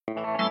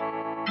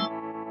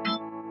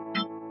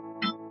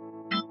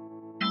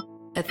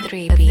A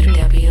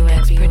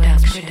 3BWX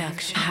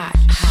production. Hot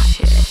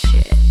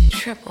shit.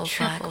 Triple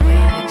black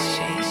wave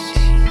exchange.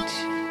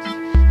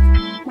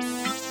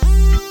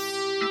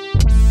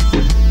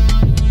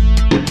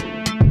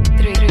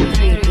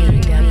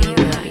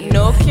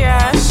 No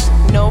cash,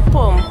 no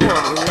pum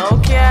pum.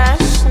 No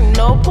cash,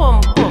 no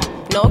pum pum.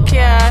 No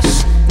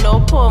cash,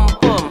 no pum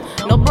pum.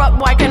 No broke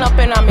boy can up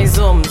in a me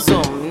zoom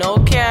zoom. No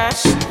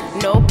cash,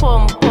 no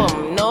pum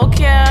pum. No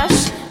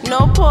cash,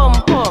 no pum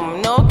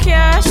pum. No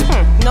cash,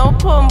 no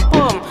pum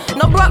pum.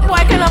 No broke boy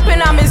can up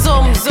in a me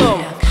zoom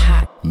zoom.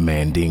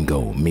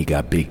 Mandingo, me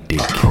got big dick.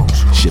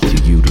 Shift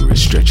your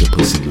uterus, stretch your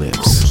pussy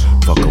lips.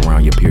 Fuck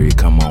around your period,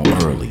 come on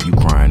early. You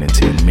crying in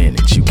 10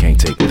 minutes, you can't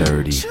take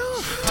 30.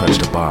 Touch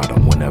the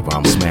bottom whenever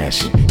I'm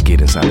smashing.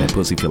 Get inside that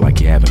pussy, feel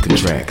like you're having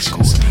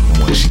contractions.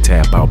 And when she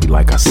tap out, be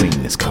like I seen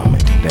this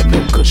coming. That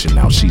milk cushion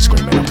out, she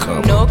screaming I'm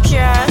coming. No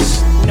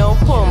cash, no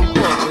pum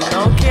pum.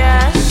 No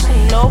cash,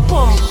 no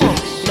pum pum.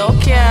 No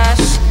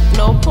cash,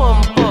 no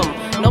pum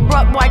pum. No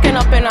broke boy can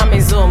up in a me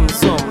zoom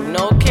zoom.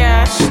 No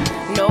cash,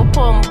 no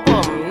pum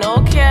pum.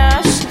 No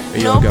cash,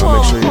 no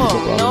pum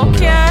pum. No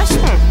cash,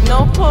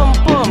 no pum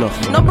pum.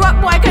 No broke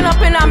boy can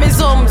up in a me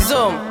zoom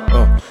zoom.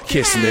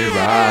 Kiss me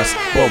rise,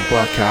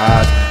 bumper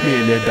card. Me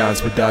and you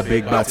dance with that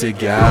big body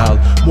gal.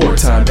 More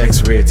time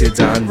X-rated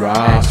and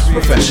raw.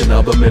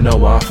 Professional but me no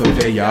want for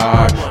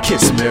VR.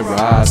 Kiss me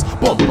rise,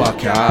 bumper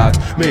card.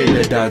 Me and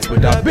you dance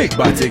with that big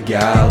body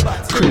gal.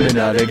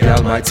 Criminal the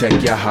gal might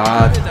take your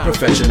heart.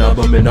 Professional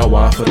but me no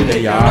want for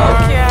VR. No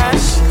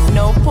cash,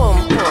 no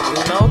pum pum.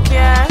 No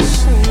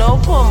cash, no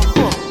pum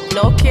pum.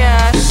 No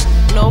cash,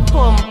 no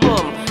pum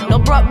pum. No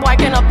broke boy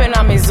can up in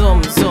a me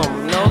zoom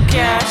zoom. No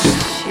cash,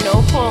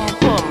 no pum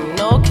pum.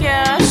 No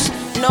cash,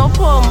 no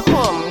pum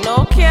pum.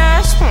 No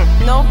cash,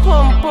 no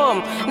pum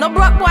pum. No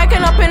broke boy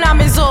can up in a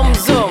me zoom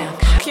zoom.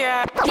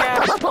 Yeah,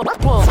 pum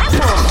pum.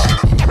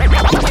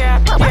 Yeah,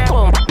 pum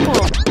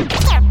pum.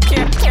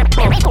 Yeah,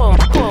 pum pum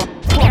pum.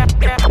 Yeah, pum pum. Pum pum. Yeah,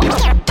 pum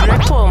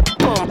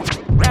pum.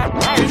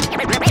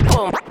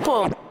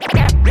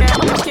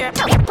 Yeah,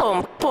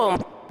 pum pum. Pum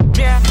pum.